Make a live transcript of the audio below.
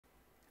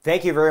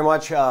Thank you very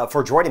much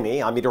for joining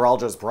me. I'm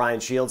meteorologist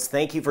Brian Shields.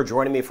 Thank you for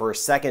joining me for a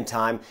second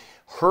time.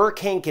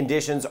 Hurricane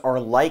conditions are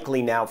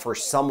likely now for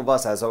some of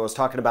us, as I was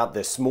talking about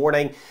this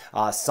morning.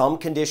 Some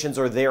conditions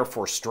are there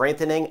for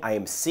strengthening. I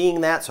am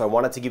seeing that, so I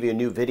wanted to give you a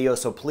new video.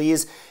 So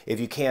please, if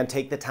you can,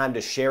 take the time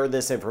to share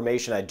this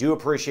information. I do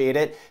appreciate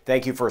it.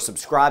 Thank you for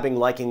subscribing,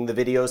 liking the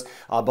videos,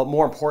 but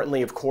more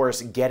importantly, of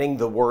course, getting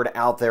the word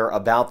out there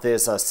about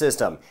this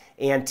system.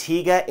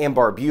 Antigua and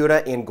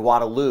Barbuda in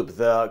Guadeloupe,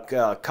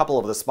 the couple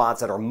of the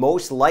spots that are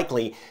most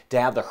likely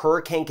to have the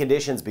hurricane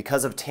conditions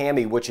because of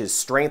Tammy, which is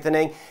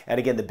strengthening. And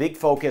again, the big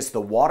focus,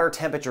 the water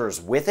temperatures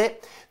with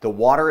it. The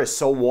water is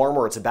so warm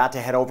where it's about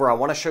to head over. I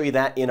want to show you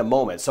that in a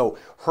moment. So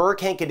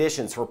hurricane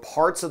conditions for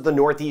parts of the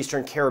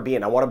northeastern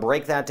Caribbean. I want to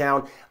break that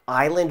down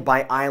island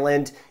by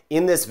island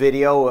in this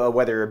video,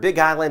 whether you're a big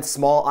island,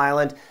 small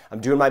island.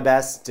 I'm doing my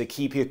best to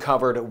keep you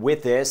covered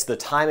with this. The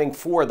timing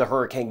for the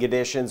hurricane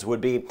conditions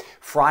would be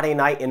Friday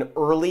night and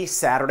early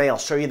Saturday. I'll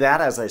show you that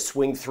as I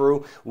swing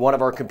through one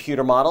of our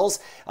computer models.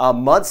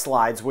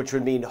 Mudslides, which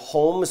would mean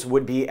homes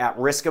would be at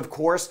risk, of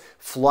course.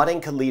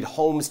 Flooding could lead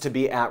homes to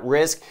be at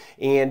risk.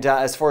 And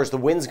as far as the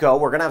winds go,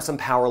 we're going to have some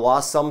power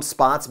loss. Some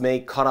spots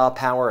may cut off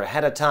power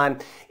ahead of time,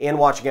 and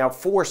watching out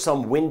for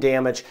some wind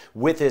damage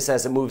with this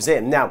as it moves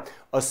in. Now,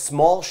 a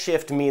small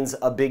shift means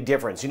a big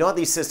difference. You know how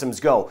these systems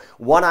go.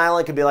 One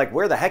island could be like,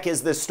 where the heck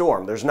is this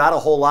storm? There's not a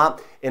whole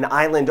lot. An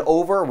island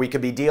over, we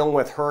could be dealing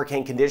with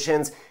hurricane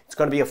conditions. It's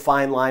going to be a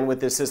fine line with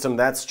this system.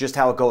 That's just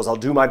how it goes. I'll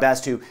do my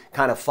best to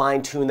kind of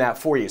fine tune that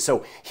for you.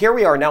 So here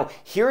we are. Now,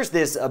 here's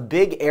this a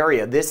big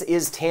area. This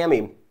is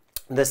Tammy.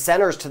 The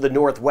center's to the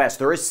northwest.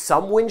 There is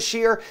some wind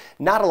shear,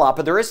 not a lot,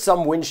 but there is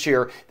some wind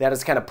shear that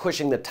is kind of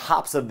pushing the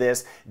tops of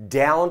this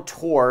down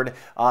toward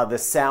the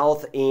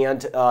south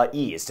and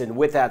east. And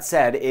with that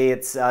said,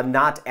 it's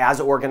not as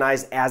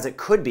organized as it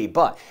could be.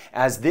 But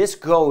as this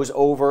goes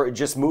over, it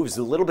just moves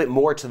a little bit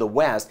more to the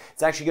west,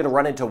 it's actually going to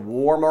run into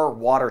warmer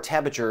water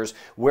temperatures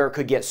where it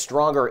could get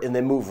stronger and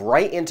then move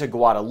right into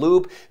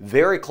Guadeloupe,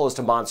 very close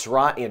to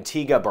Montserrat,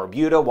 Antigua,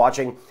 Barbuda,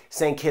 watching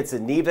St. Kitts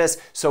and Nevis.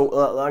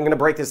 So I'm going to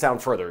break this down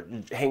further.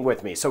 Hang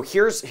with me. So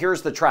here's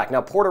the track.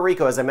 Now, Puerto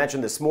Rico, as I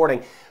mentioned this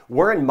morning,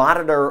 we're in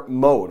monitor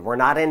mode. We're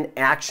not in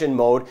action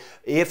mode.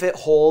 If it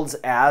holds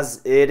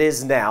as it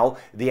is now,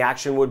 the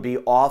action would be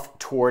off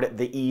toward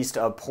the east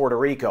of Puerto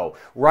Rico.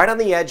 Right on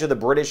the edge of the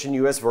British and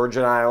U.S.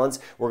 Virgin Islands,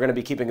 we're going to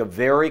be keeping a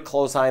very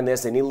close eye on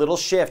this. Any little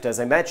shift, as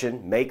I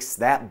mentioned, makes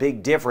that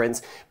big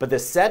difference. But the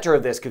center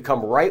of this could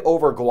come right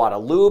over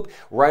Guadeloupe,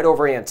 right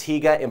over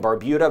Antigua and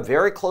Barbuda,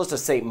 very close to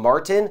St.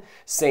 Martin,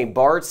 St.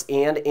 Bart's,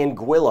 and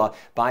Anguilla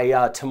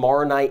by tomorrow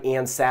night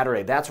and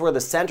Saturday. That's where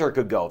the center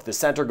could go. If the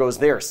center goes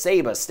there,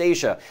 Saba,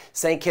 Statia,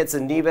 St. Kitts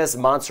and Nevis,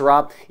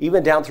 Montserrat,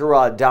 even down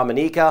through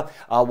Dominica,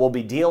 we'll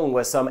be dealing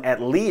with some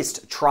at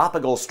least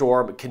tropical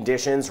storm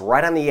conditions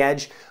right on the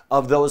edge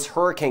of those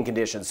hurricane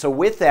conditions. So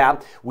with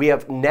that, we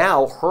have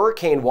now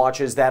hurricane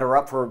watches that are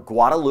up for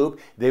Guadeloupe.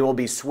 They will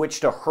be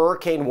switched to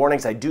hurricane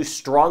warnings. I do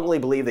strongly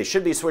believe they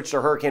should be switched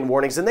to hurricane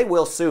warnings, and they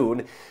will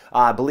soon.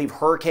 I believe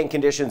hurricane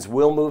conditions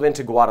will move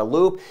into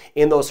Guadeloupe.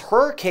 In those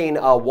hurricane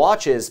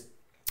watches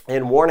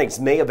and warnings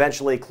may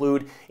eventually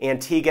include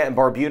Antigua and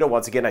Barbuda.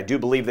 Once again, I do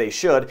believe they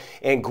should.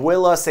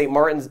 Anguilla, St.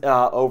 Martin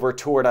over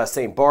toward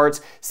St. Bart's,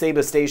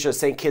 Saba, Statia,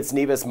 St. Kitts,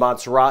 Nevis,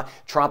 Montserrat,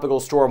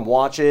 tropical storm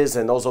watches,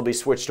 and those will be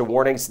switched to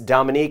warnings.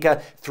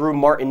 Dominica through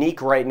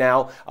Martinique right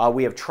now,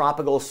 we have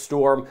tropical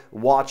storm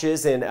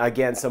watches, and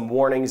again, some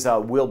warnings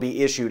will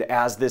be issued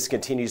as this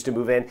continues to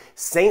move in.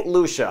 St.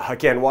 Lucia,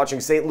 again, watching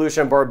St. Lucia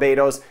and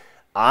Barbados,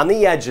 on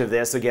the edge of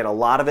this. Again, a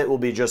lot of it will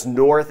be just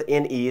north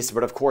and east,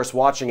 but of course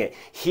watching it.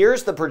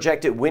 Here's the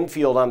projected wind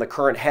field on the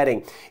current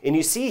heading. And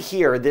you see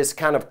here, this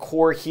kind of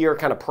core here,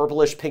 kind of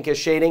purplish, pinkish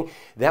shading,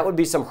 that would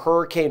be some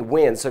hurricane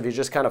winds. So if you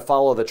just kind of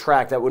follow the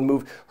track, that would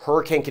move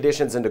hurricane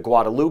conditions into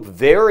Guadeloupe,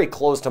 very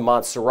close to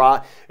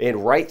Montserrat,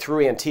 and right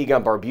through Antigua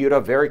and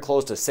Barbuda, very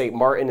close to St.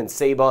 Martin and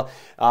Saba,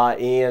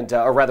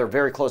 or rather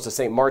very close to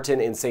St.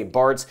 Martin and St.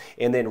 Bart's,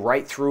 and then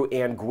right through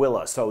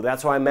Anguilla. So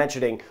that's why I'm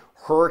mentioning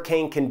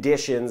hurricane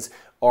conditions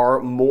are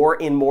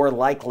more and more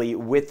likely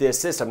with this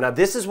system. Now,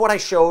 this is what I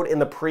showed in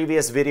the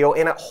previous video,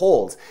 and it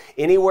holds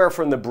anywhere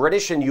from the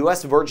British and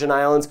U.S. Virgin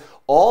Islands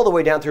all the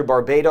way down through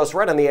Barbados,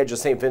 right on the edge of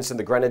St. Vincent,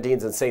 the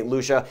Grenadines, and St.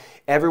 Lucia.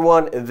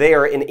 Everyone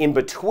there and in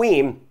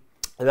between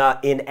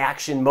in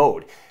action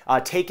mode.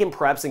 Taken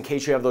preps in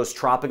case you have those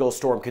tropical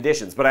storm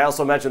conditions. But I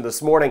also mentioned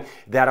this morning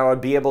that I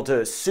would be able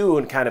to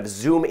soon kind of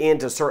zoom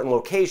into certain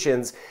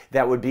locations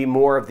that would be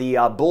more of the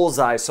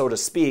bullseye, so to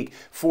speak,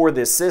 for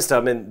this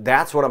system. And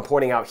that's what I'm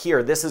pointing out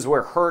here. This is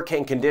where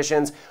hurricane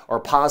conditions are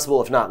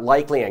possible, if not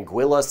likely.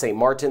 Anguilla, St.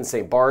 Martin,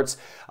 St. Bart's,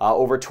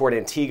 over toward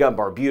Antigua and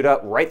Barbuda,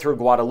 right through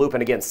Guadeloupe.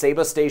 And again,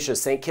 Saba, Statia,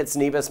 St. Kitts,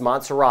 Nevis,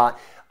 Montserrat,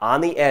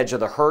 on the edge of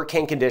the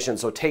hurricane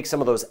conditions. So take some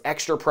of those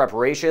extra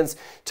preparations.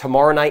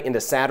 Tomorrow night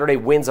into Saturday,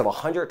 winds of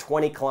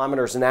 120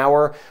 kilometers an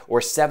hour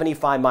or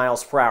 75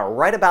 miles per hour.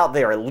 Right about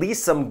there, at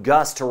least some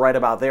gusts to right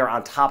about there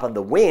on top of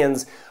the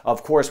winds.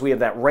 Of course, we have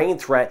that rain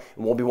threat,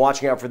 and we'll be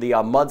watching out for the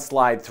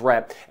mudslide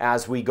threat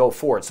as we go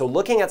forward. So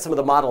looking at some of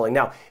the modeling.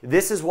 Now,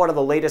 this is one of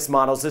the latest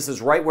models. This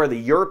is right where the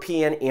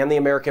European and the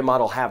American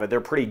model have it. They're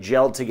pretty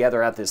gelled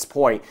together at this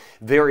point.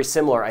 Very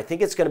similar. I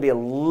think it's going to be a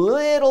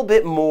little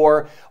bit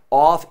more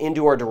off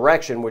into our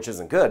direction, which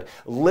isn't good,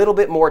 a little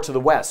bit more to the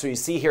west. So you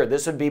see here,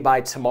 this would be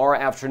by tomorrow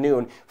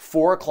afternoon,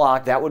 4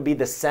 o'clock. That would be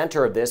the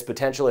center of this,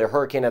 potentially a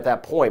hurricane at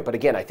that point. But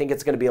again, I think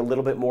it's going to be a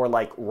little bit more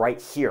like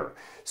right here.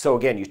 So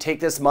again, you take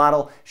this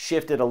model,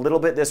 shift it a little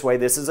bit this way.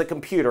 This is a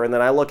computer, and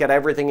then I look at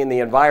everything in the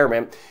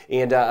environment.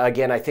 And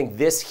again, I think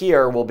this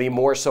here will be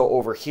more so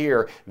over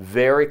here,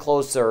 very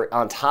closer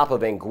on top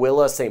of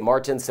Anguilla, St.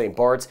 Martin, St.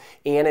 Bart's,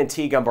 and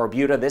Antigua and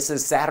Barbuda. This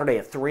is Saturday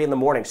at 3 in the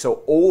morning.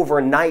 So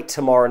overnight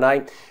tomorrow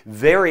night,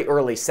 very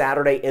early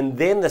Saturday, and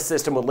then the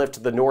system would lift to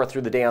the north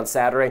through the day on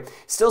Saturday.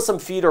 Still some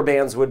feeder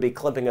bands would be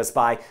clipping us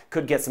by,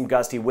 could get some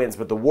gusty winds,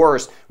 but the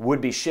worst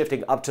would be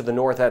shifting up to the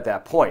north at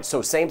that point.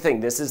 So same thing,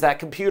 this is that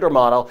computer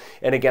model.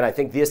 And again, I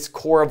think this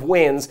core of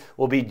winds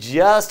will be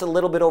just a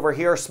little bit over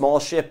here, small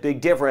shift, big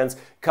difference.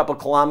 Couple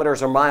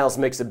kilometers or miles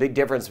makes a big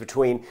difference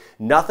between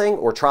nothing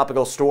or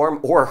tropical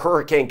storm or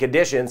hurricane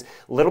conditions.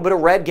 A little bit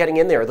of red getting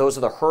in there. Those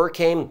are the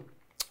hurricane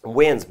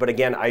winds, but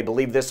again, I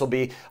believe this will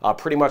be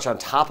pretty much on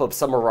top of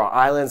some of our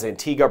islands.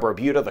 Antigua,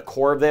 Barbuda, the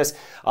core of this,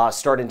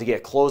 starting to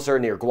get closer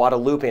near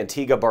Guadalupe,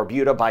 Antigua,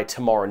 Barbuda by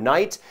tomorrow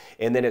night,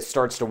 and then it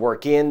starts to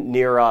work in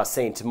near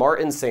St.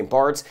 Martin, St.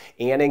 Bart's,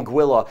 and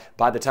Anguilla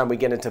by the time we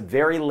get into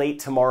very late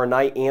tomorrow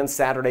night and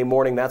Saturday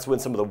morning. That's when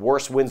some of the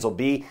worst winds will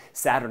be.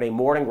 Saturday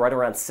morning, right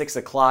around 6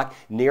 o'clock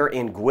near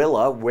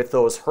Anguilla with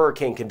those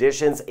hurricane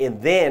conditions,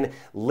 and then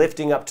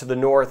lifting up to the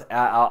north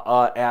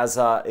as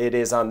it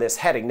is on this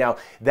heading. Now,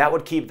 that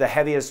would keep the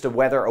heaviest of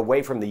weather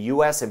away from the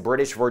U.S. and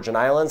British Virgin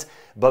Islands,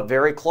 but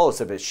very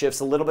close. If it shifts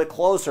a little bit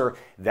closer,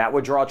 that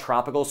would draw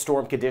tropical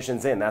storm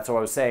conditions in. That's what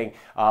I was saying.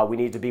 We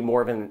need to be more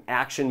of an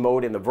action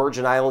mode in the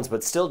Virgin Islands,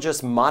 but still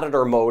just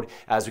monitor mode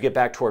as we get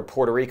back toward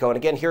Puerto Rico. And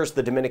again, here's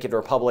the Dominican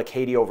Republic,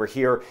 Haiti over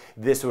here.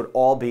 This would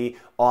all be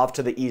off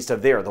to the east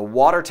of there. The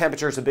water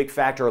temperature is a big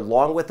factor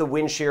along with the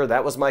wind shear.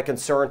 That was my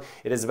concern.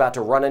 It is about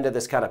to run into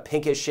this kind of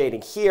pinkish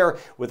shading here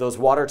with those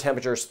water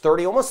temperatures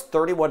 30, almost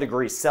 31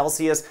 degrees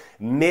Celsius,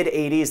 mid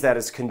 80s. That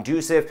is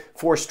conducive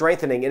for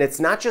strengthening. And it's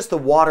not just the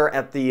water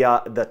at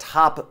the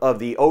top of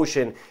the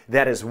ocean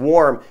that is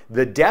warm.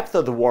 The depth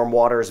of the warm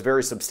water is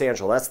very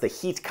substantial. That's the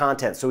heat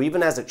content. So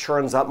even as it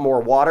churns up more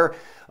water,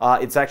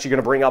 it's actually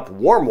going to bring up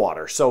warm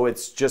water. So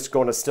it's just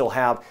going to still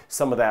have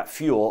some of that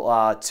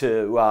fuel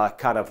to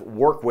kind of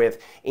work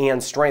with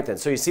and strengthen.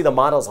 So you see the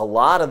models, a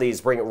lot of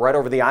these bring it right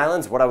over the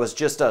islands, what I was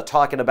just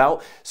talking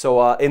about.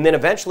 So, and then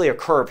eventually a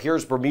curve.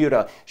 Here's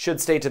Bermuda, should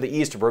stay to the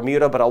east of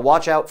Bermuda, but I'll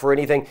watch out for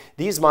anything.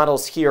 These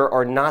models here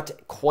are not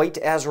quite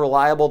as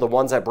reliable, the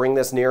ones that bring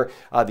this near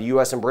the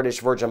U.S. and British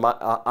Virgin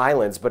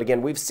Islands. But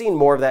again, we've seen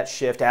more of that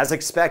shift as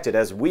expected,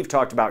 as we've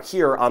talked about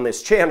here on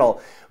this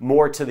channel,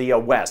 more to the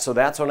west. So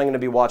that's what I'm going to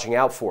be watching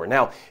out for.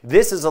 Now,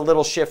 this is a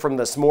little shift from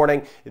this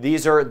morning.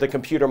 These are the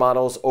computer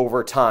models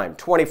over time.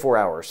 24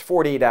 hours,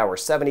 48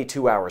 hours,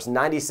 72 hours,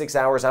 96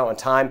 hours out in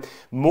time.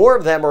 More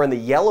of them are in the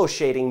yellow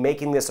shading,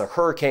 making this a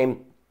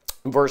hurricane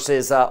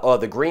versus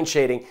the green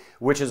shading,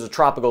 which is a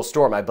tropical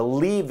storm. I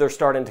believe they're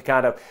starting to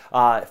kind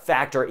of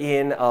factor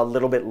in a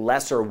little bit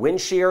lesser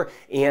wind shear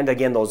and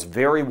again those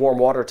very warm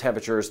water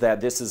temperatures that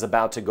this is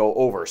about to go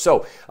over.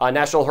 So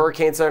National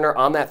Hurricane Center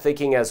on that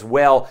thinking as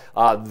well.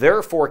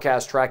 Their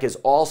forecast track is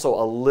also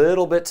a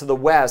little bit to the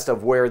west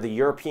of where the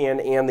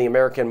European and the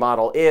American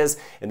model is,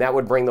 and that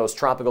would bring those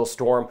tropical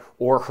storm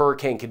or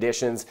hurricane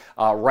conditions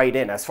right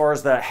in. As far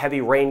as the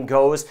heavy rain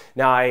goes,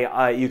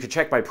 now you could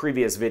check my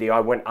previous video.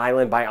 I went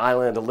island by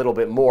island a little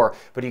bit more,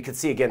 but you can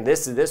see again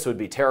this would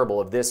be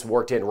terrible if this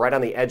worked in right on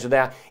the edge of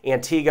that.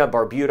 Antigua,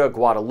 Barbuda,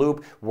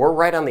 Guadalupe, we're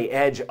right on the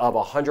edge of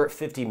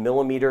 150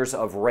 millimeters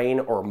of rain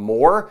or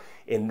more.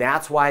 And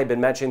that's why I've been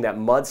mentioning that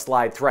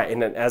mudslide threat.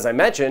 And as I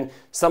mentioned,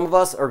 some of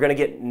us are going to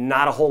get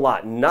not a whole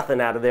lot,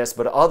 nothing out of this,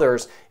 but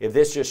others, if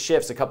this just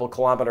shifts a couple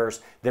kilometers,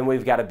 then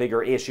we've got a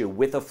bigger issue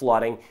with the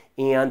flooding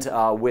and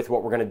with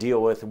what we're going to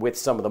deal with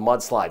some of the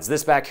mudslides.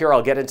 This back here,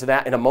 I'll get into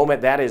that in a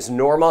moment. That is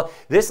Norma.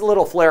 This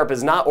little flare-up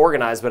is not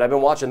organized, but I've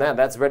been watching that.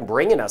 That's been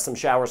bringing us some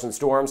showers and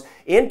storms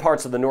in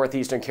parts of the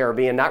northeastern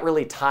Caribbean, not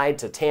really tied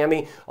to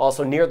Tammy.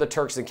 Also near the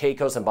Turks and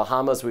Caicos and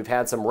Bahamas, we've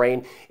had some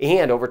rain,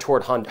 and over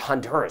toward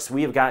Honduras,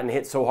 we have gotten hit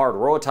hit so hard.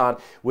 Roatan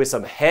with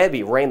some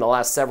heavy rain the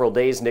last several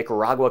days.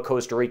 Nicaragua,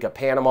 Costa Rica,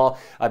 Panama.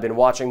 I've been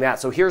watching that.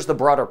 So here's the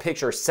broader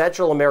picture.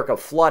 Central America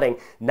flooding,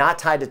 not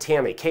tied to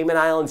Tammy. Cayman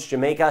Islands,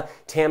 Jamaica,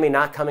 Tammy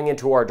not coming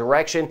into our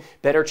direction.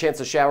 Better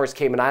chance of showers,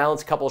 Cayman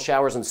Islands. Couple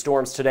showers and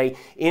storms today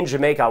in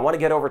Jamaica. I want to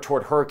get over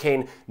toward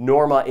Hurricane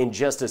Norma in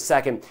just a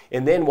second.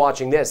 And then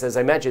watching this, as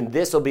I mentioned,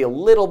 this will be a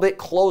little bit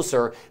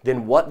closer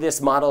than what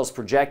this model is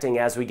projecting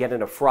as we get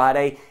into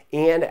Friday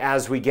and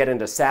as we get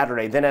into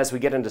Saturday. Then as we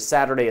get into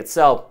Saturday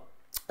itself,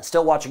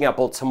 still watching out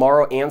both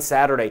tomorrow and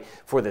Saturday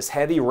for this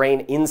heavy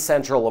rain in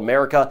Central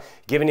America.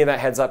 Giving you that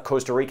heads up,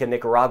 Costa Rica,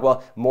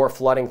 Nicaragua, more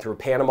flooding through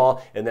Panama.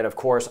 And then, of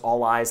course,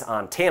 all eyes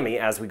on Tammy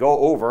as we go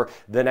over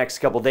the next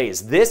couple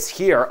days. This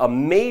here, a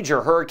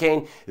major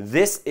hurricane.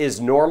 This is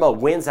Norma.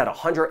 Winds at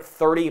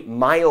 130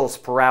 miles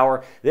per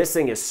hour. This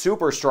thing is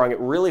super strong. It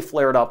really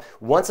flared up.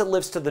 Once it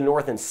lifts to the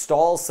north and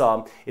stalls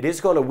some, it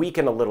is going to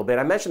weaken a little bit.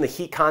 I mentioned the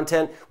heat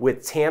content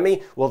with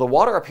Tammy. Well, the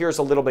water up here is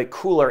a little bit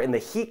cooler, and the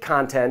heat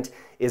content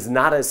is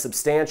not as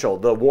substantial.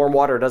 The warm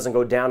water doesn't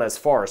go down as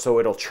far, so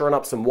it'll churn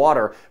up some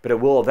water, but it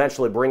will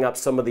eventually bring up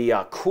some of the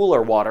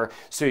cooler water.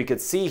 So you could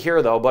see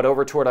here though, but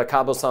over toward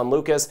Cabo San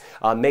Lucas,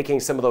 making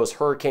some of those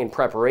hurricane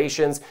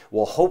preparations.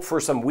 We'll hope for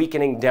some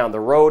weakening down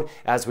the road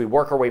as we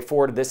work our way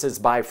forward. This is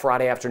by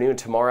Friday afternoon,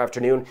 tomorrow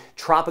afternoon.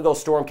 Tropical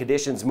storm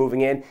conditions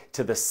moving in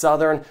to the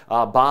southern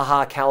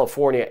Baja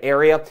California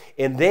area.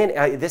 And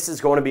then this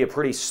is going to be a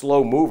pretty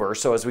slow mover.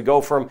 So as we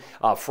go from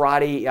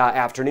Friday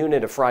afternoon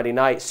into Friday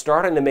night,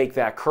 starting to make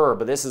that curve,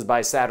 but this is by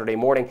Saturday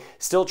morning.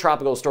 Still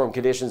tropical storm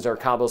conditions near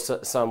Cabo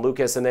San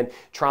Lucas, and then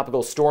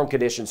tropical storm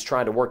conditions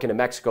trying to work into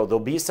Mexico. There'll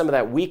be some of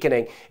that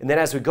weakening, and then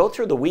as we go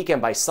through the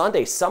weekend by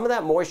Sunday, some of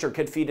that moisture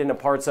could feed into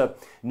parts of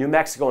New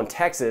Mexico and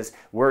Texas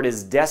where it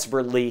is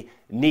desperately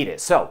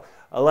needed. So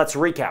let's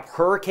recap.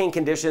 Hurricane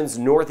conditions,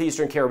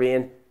 northeastern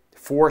Caribbean,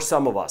 for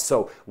some of us.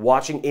 So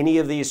watching any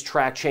of these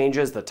track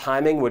changes, the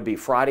timing would be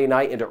Friday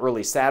night into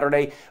early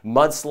Saturday.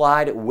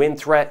 Mudslide, wind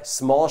threat,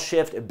 small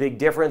shift, a big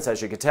difference.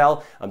 As you can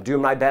tell, I'm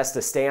doing my best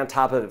to stay on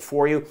top of it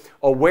for you.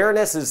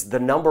 Awareness is the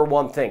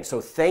 #1 thing.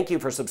 So thank you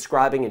for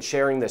subscribing and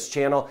sharing this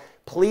channel.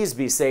 Please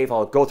be safe.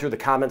 I'll go through the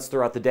comments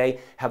throughout the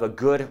day. Have a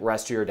good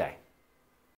rest of your day.